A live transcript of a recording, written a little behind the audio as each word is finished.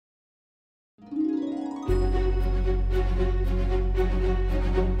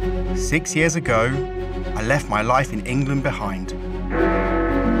6 years ago, I left my life in England behind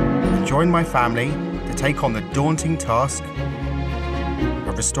and joined my family to take on the daunting task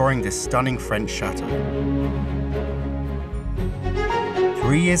of restoring this stunning French chateau.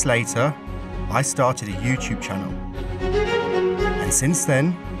 3 years later, I started a YouTube channel. And since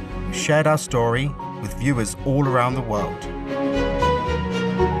then, we've shared our story with viewers all around the world.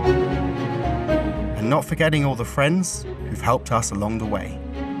 And not forgetting all the friends who've helped us along the way.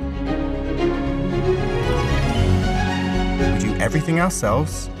 We do everything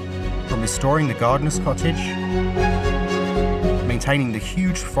ourselves, from restoring the gardener's cottage, maintaining the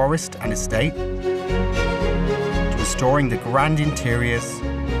huge forest and estate, to restoring the grand interiors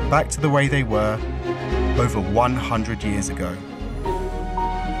back to the way they were over 100 years ago.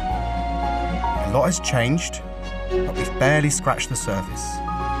 A lot has changed, but we've barely scratched the surface.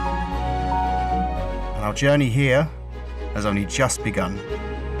 And our journey here has only just begun.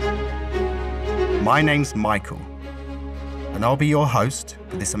 My name's Michael, and I'll be your host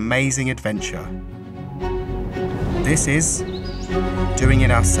for this amazing adventure. This is Doing It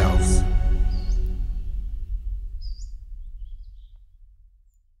Ourselves.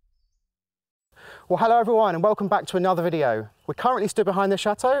 Well, hello everyone and welcome back to another video. We're currently stood behind the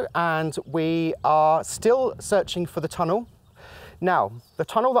chateau and we are still searching for the tunnel. Now, the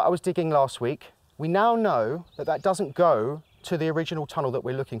tunnel that I was digging last week, we now know that that doesn't go to the original tunnel that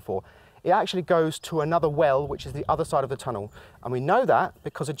we're looking for. It actually goes to another well, which is the other side of the tunnel. And we know that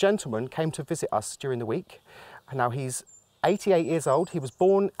because a gentleman came to visit us during the week. And now he's 88 years old. He was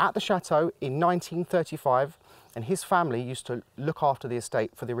born at the chateau in 1935. And his family used to look after the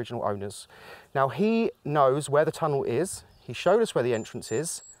estate for the original owners. Now he knows where the tunnel is. He showed us where the entrance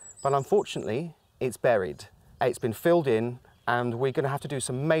is, but unfortunately it's buried. It's been filled in and we're going to have to do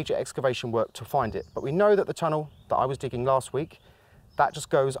some major excavation work to find it. But we know that the tunnel that I was digging last week, that just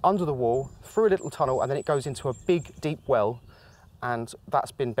goes under the wall, through a little tunnel, and then it goes into a big deep well, and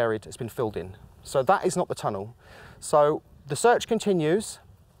that's been buried, it's been filled in. So that is not the tunnel. So the search continues.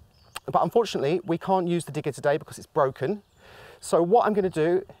 But unfortunately, we can't use the digger today because it's broken. So what I'm going to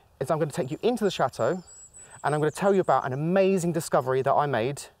do is I'm going to take you into the chateau and I'm going to tell you about an amazing discovery that I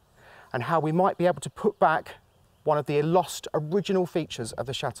made and how we might be able to put back one of the lost original features of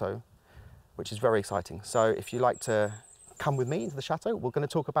the chateau, which is very exciting. So if you'd like to come with me into the chateau, we're going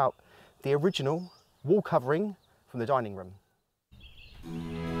to talk about the original wall covering from the dining room.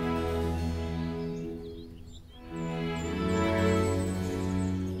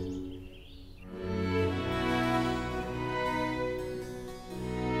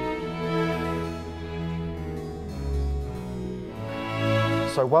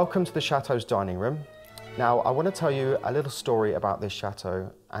 So welcome to the chateau's dining room. Now I want to tell you a little story about this chateau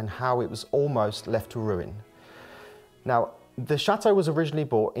and how it was almost left to ruin. Now the chateau was originally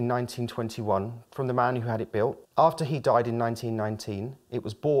bought in 1921 from the man who had it built. After he died in 1919, it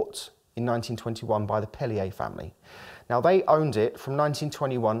was bought in 1921 by the Pellier family. Now they owned it from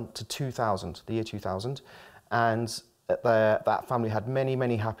 1921 to 2000, the year 2000, and that family had many,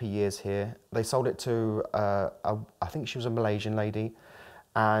 many happy years here. They sold it to, I think she was a Malaysian lady,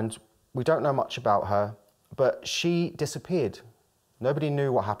 and we don't know much about her, but she disappeared. Nobody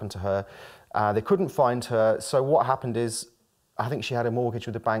knew what happened to her. They couldn't find her, so what happened is, I think she had a mortgage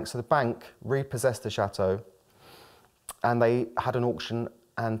with the bank, so the bank repossessed the chateau, and they had an auction,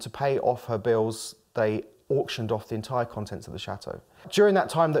 and to pay off her bills, they auctioned off the entire contents of the chateau. During that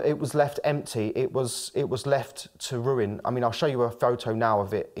time that it was left empty, it was left to ruin. I mean, I'll show you a photo now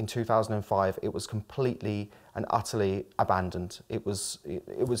of it in 2005. It was completely and utterly abandoned. It was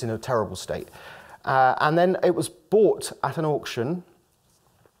in a terrible state. And then it was bought at an auction,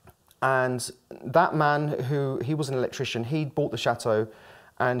 and that man, he was an electrician, he bought the chateau,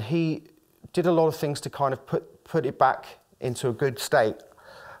 and he did a lot of things to kind of put it back into a good state.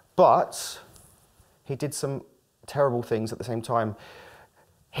 But he did some terrible things at the same time.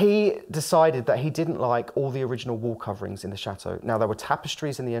 He decided that he didn't like all the original wall coverings in the chateau. Now there were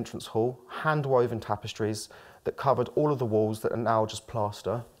tapestries in the entrance hall, hand-woven tapestries that covered all of the walls that are now just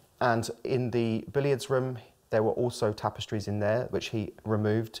plaster. And in the billiards room, there were also tapestries in there, which he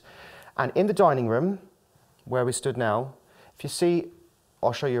removed. And in the dining room, where we stood now, if you see,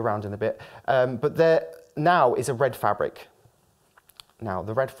 I'll show you around in a bit, but there now is a red fabric. Now,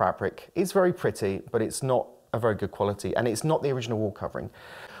 the red fabric is very pretty, but it's not a very good quality, and it's not the original wall covering.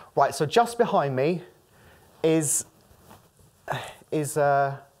 Right, so just behind me is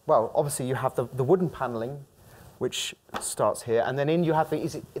well, obviously you have the wooden paneling, which starts here, and then you have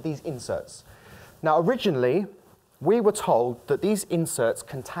these inserts. Now, originally, we were told that these inserts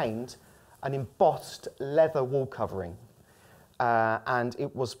contained an embossed leather wall covering. And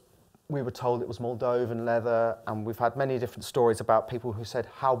we were told it was Moldovan leather, and we've had many different stories about people who said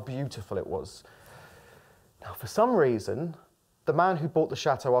how beautiful it was. Now, for some reason, the man who bought the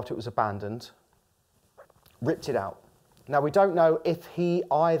chateau after it was abandoned ripped it out. Now, we don't know if he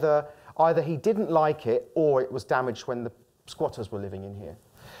either he didn't like it or it was damaged when the squatters were living in here.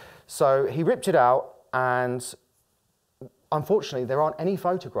 So he ripped it out, and unfortunately, there aren't any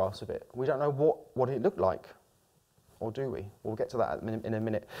photographs of it. We don't know what it looked like. Or do we? We'll get to that in a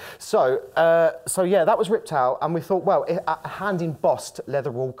minute. So yeah, that was ripped out, and we thought, well, a hand-embossed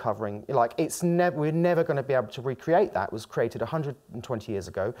leather wall covering, like we're never going to be able to recreate that. It was created 120 years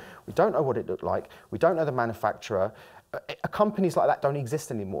ago. We don't know what it looked like. We don't know the manufacturer. Companies like that don't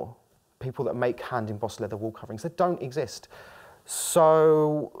exist anymore. People that make hand-embossed leather wall coverings, they don't exist.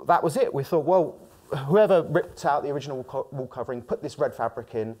 So that was it. We thought, well, whoever ripped out the original wall covering, put this red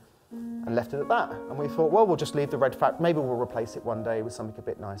fabric in, and left it at that. And we thought, well, we'll just leave the red fabric. Maybe we'll replace it one day with something a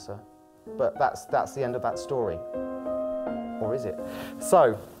bit nicer. But that's the end of that story. Or is it?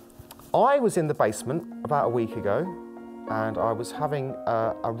 So I was in the basement about a week ago, and I was having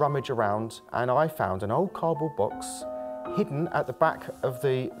a rummage around, and I found an old cardboard box hidden at the back of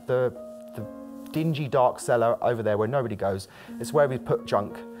the dingy dark cellar over there where nobody goes. It's where we put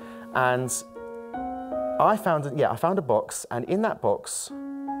junk. And I found a box, and in that box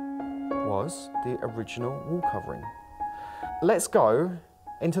was the original wall covering. Let's go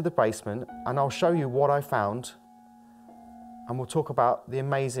into the basement and I'll show you what I found, and we'll talk about the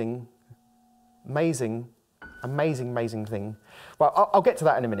amazing thing. Well, I'll get to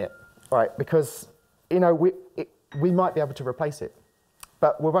that in a minute, right? Because, you know, we might be able to replace it,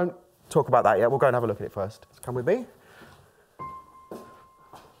 but we won't talk about that yet. We'll go and have a look at it first. Come with me.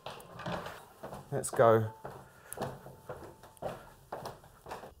 Let's go.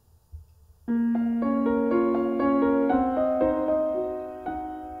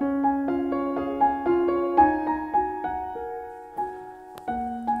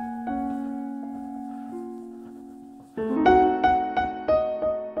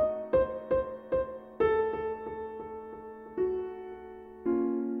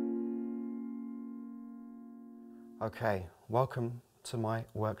 Okay, welcome to my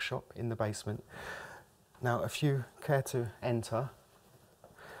workshop in the basement. Now, if you care to enter,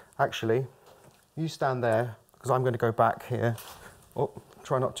 actually, you stand there, because I'm going to go back here. Oh,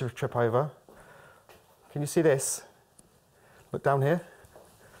 try not to trip over. Can you see this? Look down here.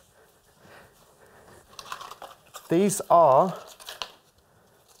 These are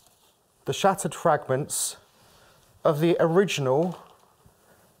the shattered fragments of the original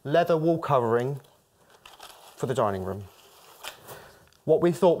leather wall covering for the dining room. What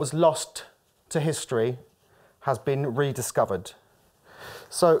we thought was lost to history has been rediscovered.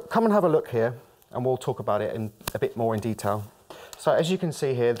 So come and have a look here, and we'll talk about it in a bit more in detail. So as you can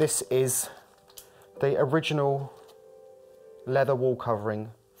see here, this is the original leather wall covering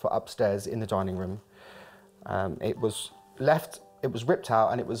for upstairs in the dining room. It was ripped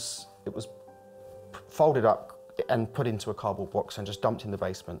out, and it was folded up and put into a cardboard box and just dumped in the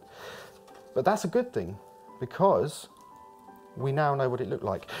basement. But that's a good thing, because we now know what it looked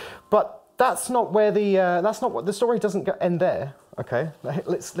like. But that's not where the story doesn't end there. Okay,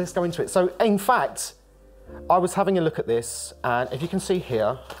 let's go into it. So in fact, I was having a look at this, and if you can see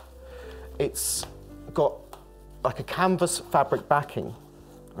here, it's got like a canvas fabric backing,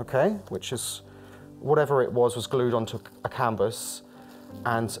 okay, which is whatever it was glued onto a canvas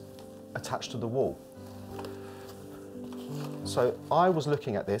and attached to the wall. So I was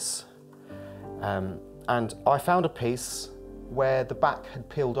looking at this, and I found a piece where the back had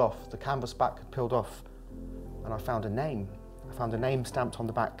peeled off, the canvas back had peeled off, and I found a name. I found a name stamped on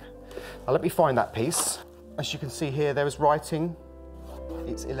the back. Now let me find that piece. As you can see here, there is writing.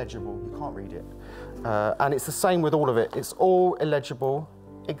 It's illegible, you can't read it. And it's the same with all of it. It's all illegible,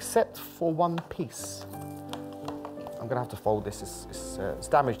 except for one piece. I'm gonna have to fold this, it's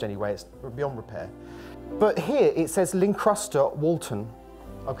damaged anyway, it's beyond repair. But here it says Lincruster Walton,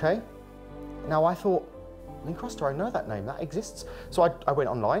 okay? Now I thought, Lincruster, I know that name, that exists. So I went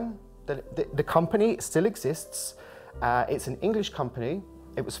online. The company still exists. It's an English company.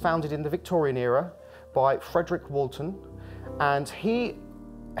 It was founded in the Victorian era by Frederick Walton, and he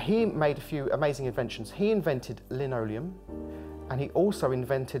made a few amazing inventions. He invented linoleum, and he also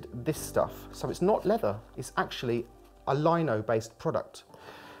invented this stuff. So it's not leather, it's actually a lino-based product.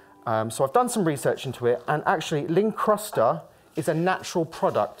 So I've done some research into it, and actually Lincruster is a natural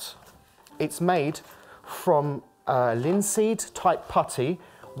product. It's made from linseed type putty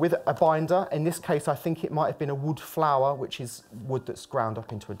with a binder. In this case, I think it might have been a wood flour, which is wood that's ground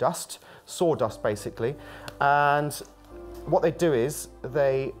up into a dust, sawdust basically. And what they do is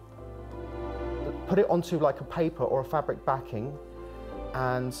they put it onto like a paper or a fabric backing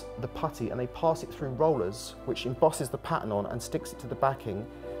and the putty, and they pass it through rollers, which embosses the pattern on and sticks it to the backing,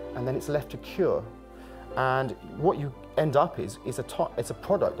 and then it's left to cure. And what you end up is it's a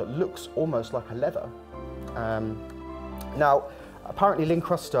product that looks almost like a leather. Now, apparently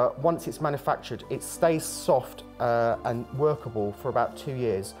Lincrusta, once it's manufactured, it stays soft and workable for about 2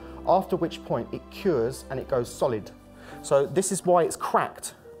 years, after which point it cures and it goes solid. So this is why it's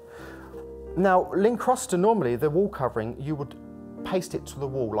cracked. Now, Lincrusta, normally the wall covering, you would paste it to the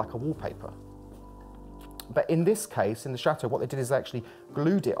wall like a wallpaper. But in this case, in the chateau, what they did is they actually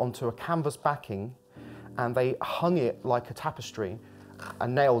glued it onto a canvas backing, and they hung it like a tapestry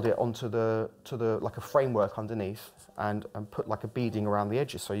and nailed it onto like a framework underneath, and put like a beading around the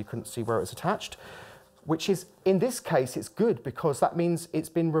edges so you couldn't see where it was attached. Which is, in this case, it's good because that means it's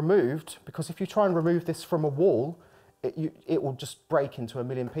been removed, because if you try and remove this from a wall, it will just break into a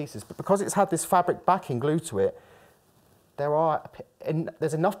million pieces. But because it's had this fabric backing glued to it,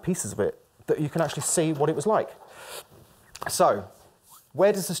 there's enough pieces of it that you can actually see what it was like. So,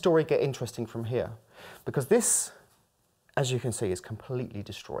 where does the story get interesting from here? Because this, as you can see, is completely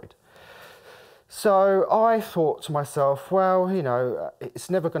destroyed. So I thought to myself, well, you know, it's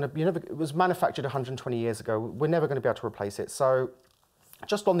never going to, it was manufactured 120 years ago. We're never going to be able to replace it. So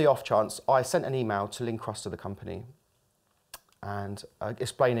just on the off chance, I sent an email to Lincrusta, the company, and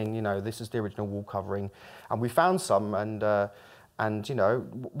explaining, you know, this is the original wall covering, and we found some, and you know,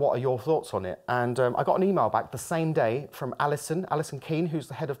 what are your thoughts on it? And I got an email back the same day from Alison Keane, who's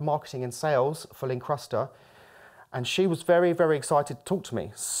the head of marketing and sales for Lincrusta, and she was very, very excited to talk to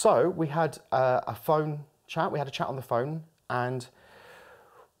me. So we had a phone chat, we had a chat on the phone, and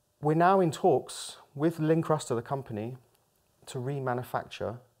we're now in talks with Lincrusta, the company, to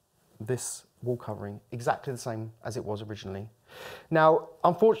remanufacture this wall covering exactly the same as it was originally. Now,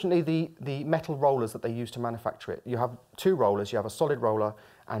 unfortunately, the metal rollers that they use to manufacture it, you have two rollers. You have a solid roller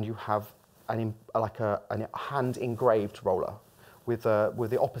and you have a hand engraved roller with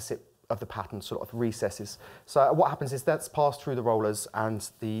the opposite of the pattern, sort of recesses. So what happens is that's passed through the rollers and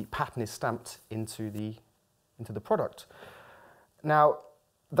the pattern is stamped into the product. Now,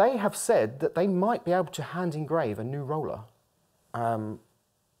 they have said that they might be able to hand engrave a new roller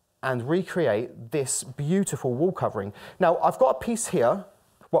and recreate this beautiful wall covering. Now, I've got a piece here.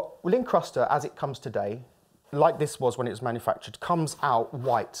 Well, Lincrusta, as it comes today, like this was when it was manufactured, comes out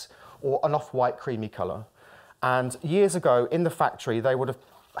white or an off-white creamy colour. And years ago, in the factory, they would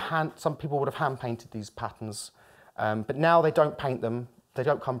have some people would have hand-painted these patterns, but now they don't paint them. They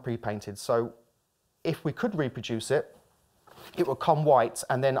don't come pre-painted. So if we could reproduce it, it would come white,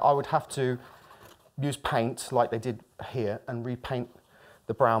 and then I would have to use paint like they did here and repaint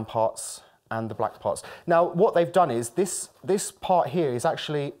the brown parts and the black parts. Now, what they've done is this part here is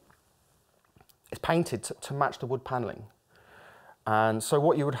actually painted to match the wood panelling. And so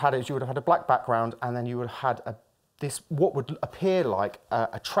what you would have had is you would have had a black background, and then you would have had what would appear like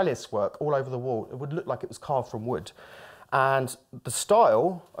a trellis work all over the wall. It would look like it was carved from wood. And the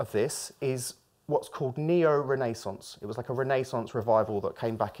style of this is what's called neo-Renaissance. It was like a Renaissance revival that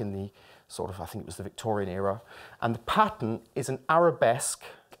came back in the sort of, I think it was the Victorian era. And the pattern is an arabesque,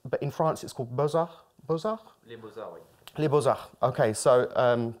 but in France it's called Beaux-Arts. Beaux-Arts? Les Beaux-Arts, oui. Les Beaux-Arts. Okay,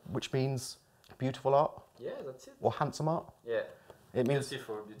 so which means beautiful art? Yeah, that's it. Or handsome art? Yeah. It means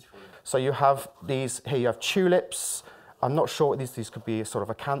beautiful, beautiful. So you have these, here you have tulips. I'm not sure what these could be, sort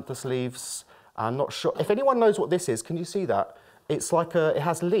of acanthus leaves. I'm not sure. If anyone knows what this is, can you see that? It's like it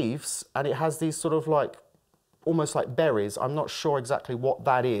has leaves and it has these sort of like, almost like berries. I'm not sure exactly what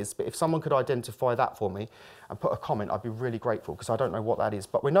that is, but if someone could identify that for me and put a comment, I'd be really grateful because I don't know what that is.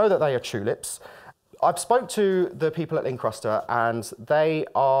 But we know that they are tulips. I've spoke to the people at Lincrusta and they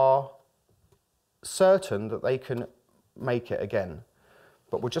are certain that they can make it again.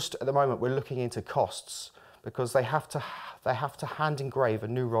 But we're just, at the moment, we're looking into costs because they have to hand engrave a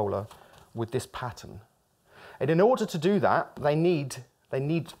new roller with this pattern. And in order to do that, they need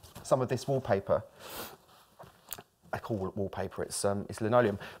some of this wallpaper. I call it wallpaper, it's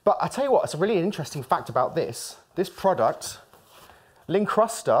linoleum. But I tell you what, it's a really interesting fact about this product.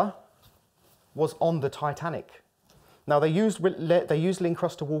 Lincrusta was on the Titanic. Now they used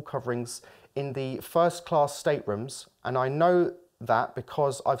Lincrusta wall coverings in the first class staterooms, and I know that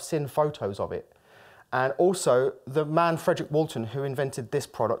because I've seen photos of it. And also, the man Frederick Walton, who invented this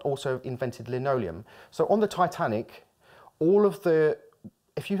product, also invented linoleum. So on the Titanic,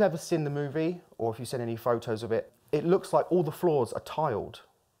 if you've ever seen the movie, or if you've seen any photos of it, it looks like all the floors are tiled.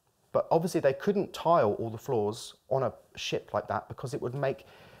 But obviously they couldn't tile all the floors on a ship like that because it would make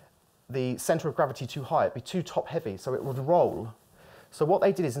the centre of gravity too high. It'd be too top heavy, so it would roll. So what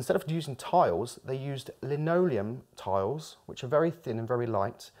they did is, instead of using tiles, they used linoleum tiles, which are very thin and very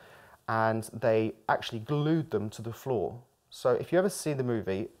light, and they actually glued them to the floor. So if you ever see the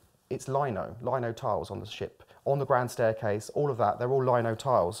movie, it's lino tiles on the ship, on the grand staircase, all of that, they're all lino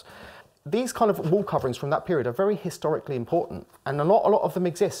tiles. These kind of wall coverings from that period are very historically important, and a lot of them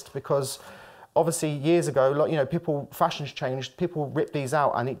exist because obviously years ago, you know, fashions changed, people rip these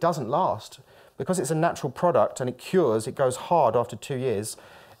out and it doesn't last. Because it's a natural product and it cures, it goes hard after 2 years.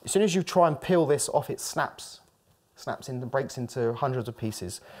 As soon as you try and peel this off, it snaps and breaks into hundreds of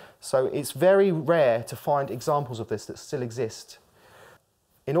pieces. So it's very rare to find examples of this that still exist.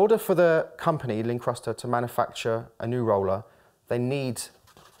 In order for the company, Lincrusta, to manufacture a new roller, they need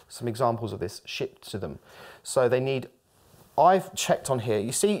some examples of this shipped to them. So they need, I've checked on here,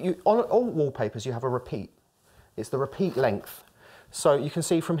 you see, on all wallpapers you have a repeat. It's the repeat length. So you can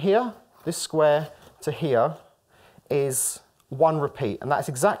see from here, this square to here is one repeat, and that's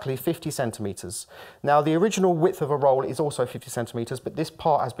exactly 50 centimetres. Now, the original width of a roll is also 50 centimetres, but this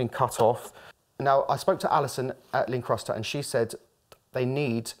part has been cut off. Now, I spoke to Alison at Lincrusta, and she said they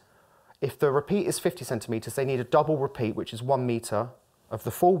need, if the repeat is 50 centimetres, they need a double repeat, which is 1 metre of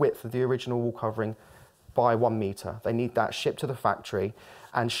the full width of the original wall covering by 1 metre. They need that shipped to the factory.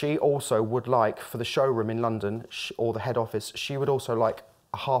 And she also would like, for the showroom in London, or the head office, she would also like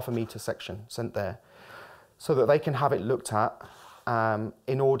a ½ metre section sent there so that they can have it looked at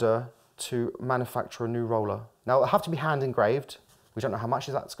in order to manufacture a new roller. Now, it'll have to be hand engraved. We don't know how much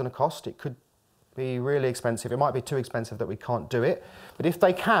that's going to cost. It could be really expensive. It might be too expensive that we can't do it. But if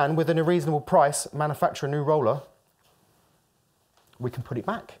they can, within a reasonable price, manufacture a new roller, we can put it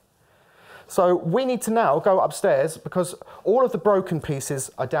back. So we need to now go upstairs because all of the broken pieces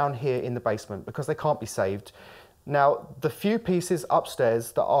are down here in the basement because they can't be saved. Now, the few pieces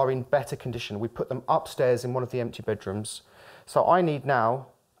upstairs that are in better condition, we put them upstairs in one of the empty bedrooms. So I need now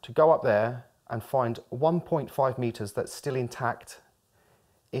to go up there and find 1.5 metres that's still intact.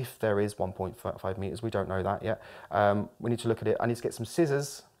 If there is 1.5 metres, we don't know that yet. We need to look at it. I need to get some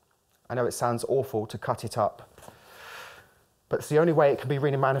scissors. I know it sounds awful to cut it up, but it's the only way it can be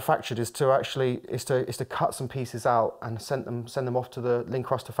really manufactured is to cut some pieces out and send them off to the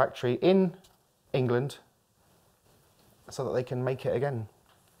Lincrusta factory in England, so that they can make it again.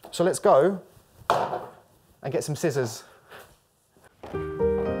 So let's go and get some scissors. All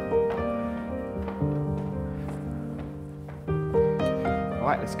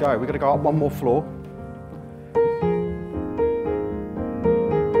right, let's go. We've got to go up one more floor.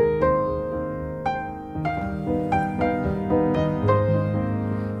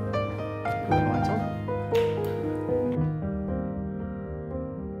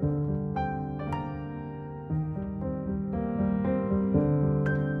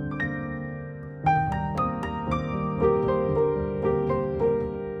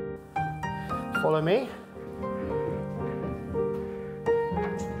 Follow me.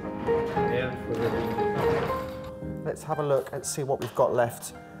 Let's have a look and see what we've got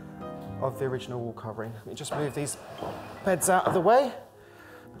left of the original wall covering. Let me just move these beds out of the way.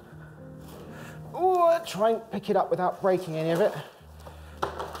 Ooh, try and pick it up without breaking any of it.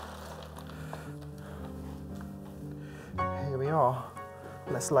 Here we are.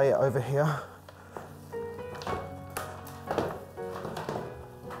 Let's lay it over here.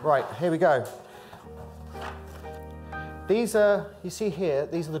 Right, here we go. These are, you see here,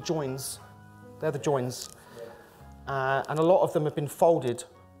 these are the joins. They're the joins. And a lot of them have been folded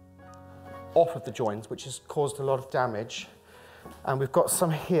off of the joins, which has caused a lot of damage. And we've got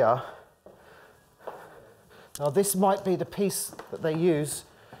some here. Now this might be the piece that they use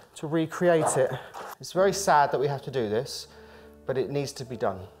to recreate it. It's very sad that we have to do this, but it needs to be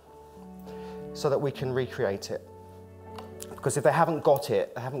done so that we can recreate it. Because if they haven't got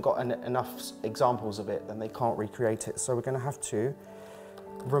it, they haven't got enough examples of it, then they can't recreate it. So we're going to have to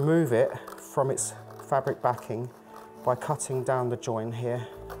remove it from its fabric backing by cutting down the join here.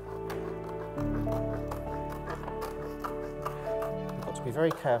 You've got to be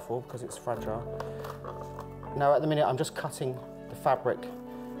very careful because it's fragile. Now at the minute I'm just cutting the fabric,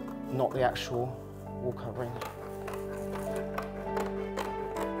 not the actual wall covering.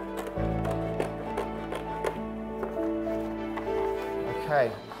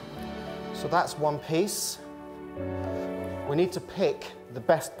 Okay, so that's one piece. We need to pick the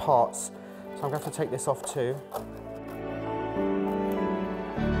best parts. So I'm going to have to take this off too.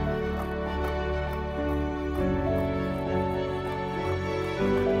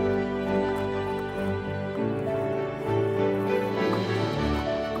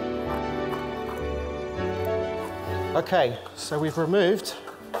 Okay, so we've removed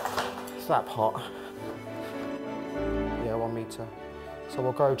that part. Yeah, 1 metre. So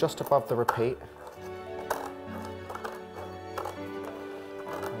we'll go just above the repeat.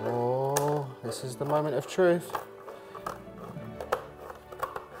 Oh, this is the moment of truth.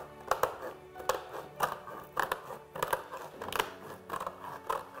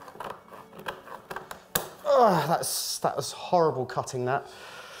 Oh, that was horrible cutting that.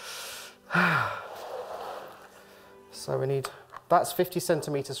 So we need, that's 50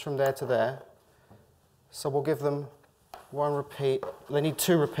 centimetres from there to there. So we'll give them 1 repeat. They need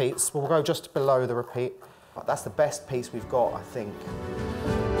 2 repeats. We'll go just below the repeat. But that's the best piece we've got, I think.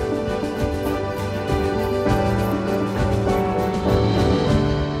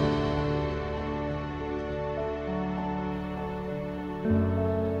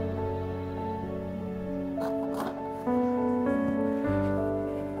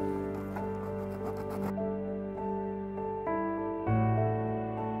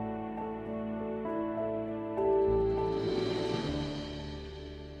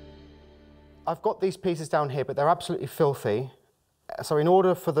 I've got these pieces down here, but they're absolutely filthy. So in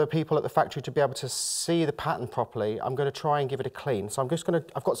order for the people at the factory to be able to see the pattern properly, I'm going to try and give it a clean. So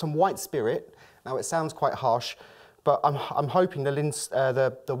I've got some white spirit. Now it sounds quite harsh, but I'm hoping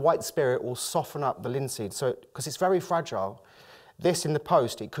the white spirit will soften up the linseed. So, because it's very fragile. This in the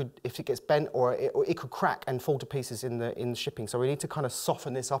post, it could, if it gets bent, or it could crack and fall to pieces in the shipping. So we need to kind of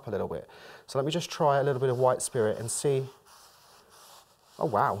soften this up a little bit. So let me just try a little bit of white spirit and see. Oh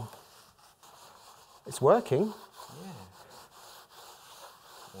wow. It's working. Yeah.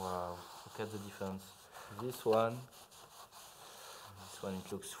 Wow, look at the difference. This one,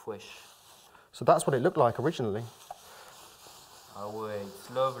 it looks fresh. So that's what it looked like originally. Oh wait,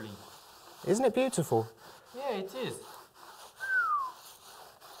 it's lovely. Isn't it beautiful? Yeah, it is.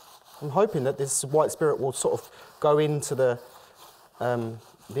 I'm hoping that this white spirit will sort of go into the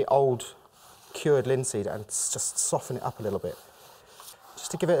old cured linseed and just soften it up a little bit.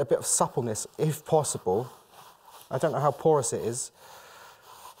 Just to give it a bit of suppleness, if possible. I don't know how porous it is,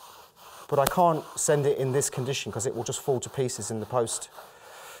 but I can't send it in this condition because it will just fall to pieces in the post.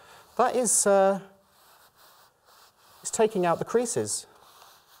 That is, it's taking out the creases.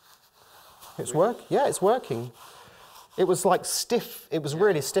 It's yeah, it's working. It was like stiff, it was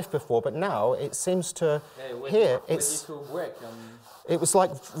really stiff before, but now it seems to, here, it's, it was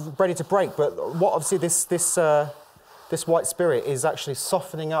like ready to break, but what obviously this white spirit is actually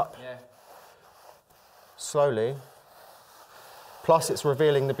softening up slowly. Plus it's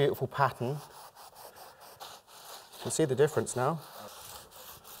revealing the beautiful pattern. You can see the difference now.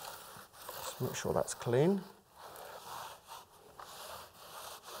 Just make sure that's clean.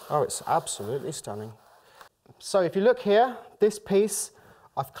 Oh, it's absolutely stunning. So if you look here, this piece,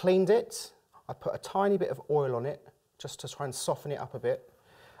 I've cleaned it. I put a tiny bit of oil on it just to try and soften it up a bit.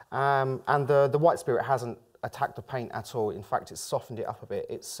 And the white spirit hasn't attacked the paint at all. In fact, it's softened it up a bit.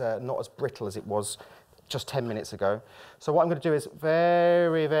 It's not as brittle as it was just 10 minutes ago. So what I'm going to do is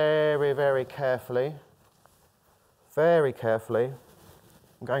very, very, very carefully, I'm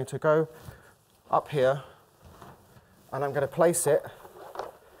going to go up here and I'm going to place it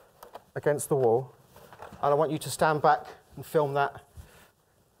against the wall. And I want you to stand back and film that.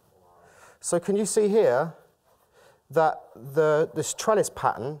 So can you see here that this trellis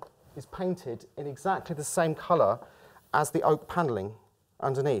pattern is painted in exactly the same colour as the oak panelling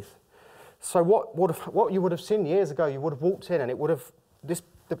underneath. So what you would have seen years ago, you would have walked in and it would have,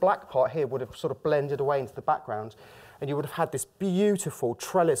 the black part here would have sort of blended away into the background, and you would have had this beautiful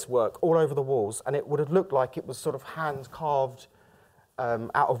trellis work all over the walls, and it would have looked like it was sort of hand carved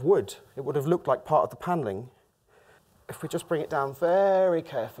out of wood. It would have looked like part of the panelling. If we just bring it down very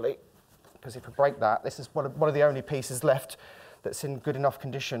carefully, because if we break that, this is one of the only pieces left that's in good enough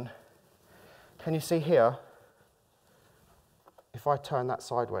condition. Can you see here, if I turn that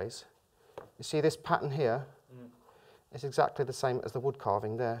sideways, you see this pattern here? It's exactly the same as the wood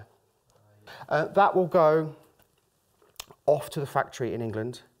carving there. That will go off to the factory in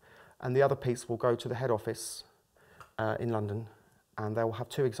England, and the other piece will go to the head office in London, and they will have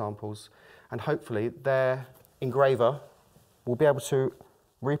 2 examples, and hopefully their engraver will be able to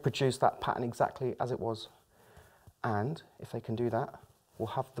reproduce that pattern exactly as it was. And if they can do that, we'll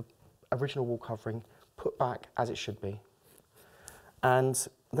have the original wall covering put back as it should be. And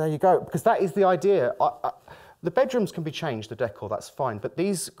there you go, because that is the idea. The bedrooms can be changed, the decor, that's fine, but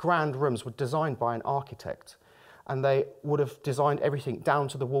these grand rooms were designed by an architect, and they would have designed everything down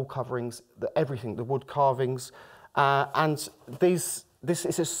to the wall coverings, everything, the wood carvings, and it's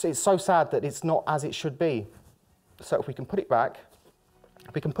so sad that it's not as it should be. So if we can put it back,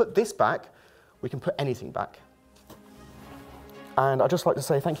 if we can put this back, we can put anything back. And I'd just like to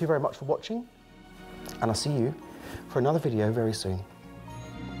say thank you very much for watching, and I'll see you for another video very soon.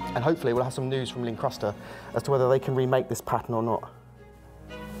 And hopefully we'll have some news from Lincrusta as to whether they can remake this pattern or not.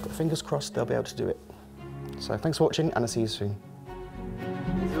 But fingers crossed they'll be able to do it. So thanks for watching, and I'll see you soon.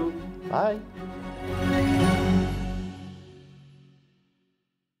 Bisous. Bye.